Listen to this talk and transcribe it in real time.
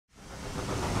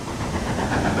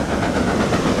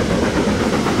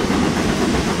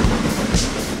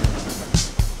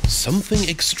Something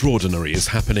extraordinary is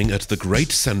happening at the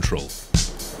Great Central.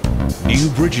 New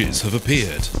bridges have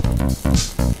appeared.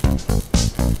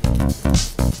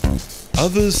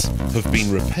 Others have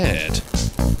been repaired.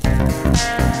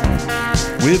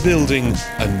 We're building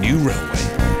a new railway.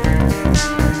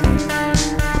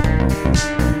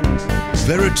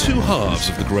 There are two halves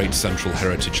of the Great Central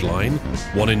Heritage Line,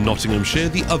 one in Nottinghamshire,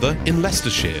 the other in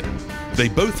Leicestershire. They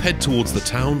both head towards the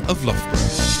town of Loughborough.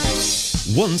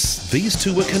 Once, these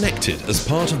two were connected as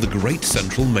part of the Great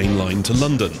Central Main Line to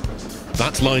London.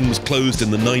 That line was closed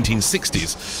in the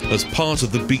 1960s as part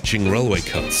of the Beeching railway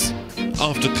cuts.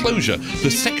 After closure, the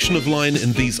section of line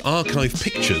in these archive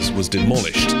pictures was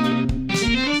demolished.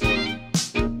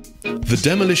 The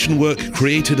demolition work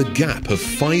created a gap of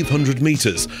 500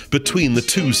 metres between the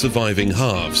two surviving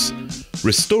halves.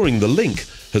 Restoring the link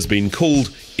has been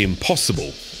called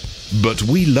impossible, but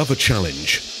we love a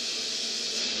challenge.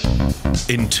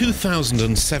 In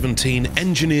 2017,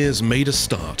 engineers made a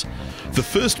start. The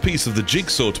first piece of the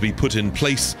jigsaw to be put in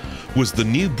place was the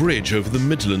new bridge over the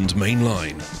Midland Main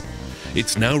Line.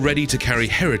 It's now ready to carry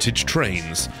heritage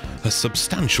trains, a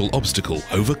substantial obstacle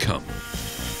overcome.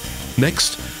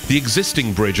 Next, the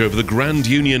existing bridge over the Grand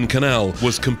Union Canal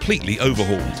was completely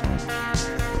overhauled.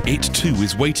 It too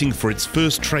is waiting for its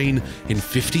first train in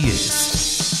 50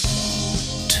 years.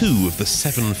 2 of the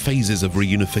 7 phases of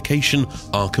reunification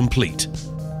are complete.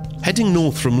 Heading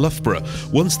north from Loughborough,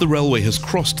 once the railway has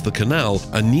crossed the canal,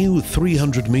 a new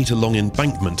 300-metre-long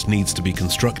embankment needs to be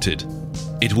constructed.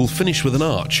 It will finish with an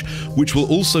arch, which will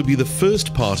also be the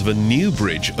first part of a new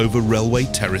bridge over Railway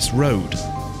Terrace Road.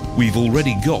 We've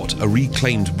already got a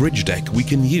reclaimed bridge deck we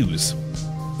can use.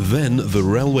 Then the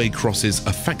railway crosses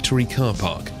a factory car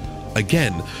park.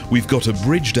 Again, we've got a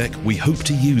bridge deck we hope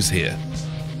to use here.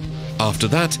 After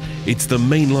that, it's the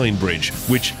mainline bridge,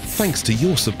 which, thanks to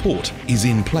your support, is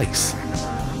in place.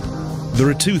 There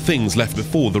are 2 things left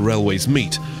before the railways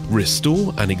meet: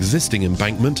 restore an existing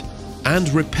embankment and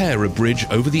repair a bridge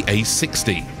over the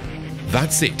A60.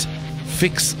 That's it.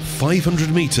 Fix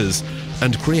 500 metres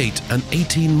and create an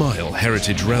 18-mile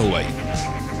heritage railway.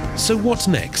 So what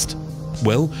next?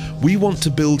 Well, we want to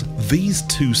build these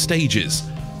 2 stages,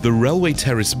 the Railway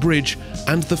Terrace Bridge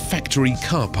and the factory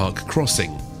car park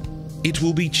crossing. It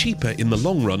will be cheaper in the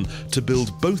long run to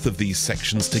build both of these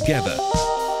sections together.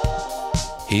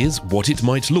 Here's what it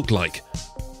might look like.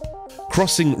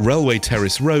 Crossing Railway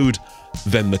Terrace Road,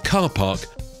 then the car park,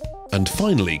 and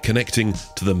finally connecting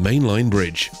to the mainline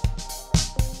bridge.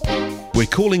 We're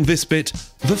calling this bit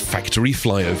the factory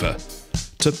flyover.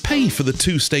 To pay for the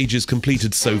 2 stages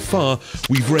completed so far,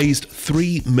 we've raised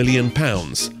 £3 million.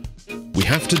 We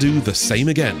have to do the same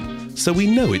again, so we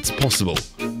know it's possible.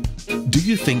 Do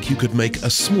you think you could make a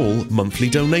small monthly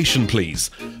donation, please?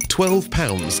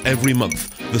 £12 every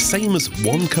month, the same as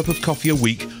 1 cup of coffee a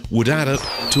week, would add up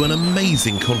to an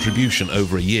amazing contribution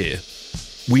over a year.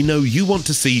 We know you want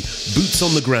to see boots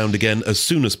on the ground again as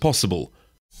soon as possible.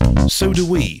 So do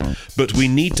we, but we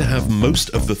need to have most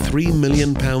of the £3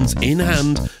 million in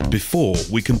hand before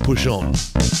we can push on.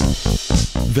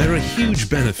 There are huge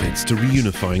benefits to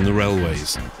reunifying the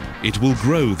railways. It will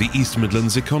grow the East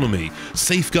Midlands economy,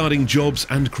 safeguarding jobs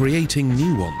and creating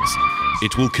new ones.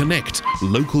 It will connect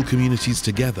local communities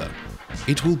together.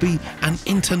 It will be an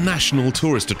international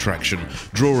tourist attraction,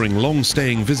 drawing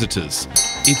long-staying visitors.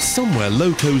 It's somewhere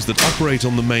locos that operate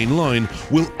on the main line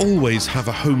will always have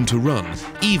a home to run,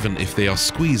 even if they are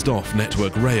squeezed off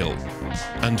Network Rail.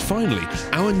 And finally,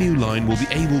 our new line will be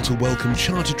able to welcome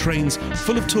charter trains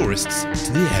full of tourists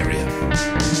to the area.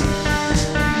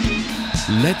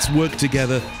 Let's work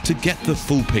together to get the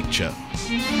full picture.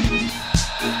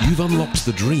 You've unlocked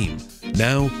the dream.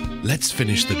 Now, let's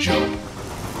finish the job.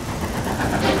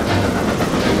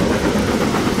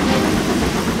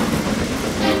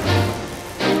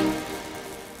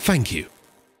 Thank you.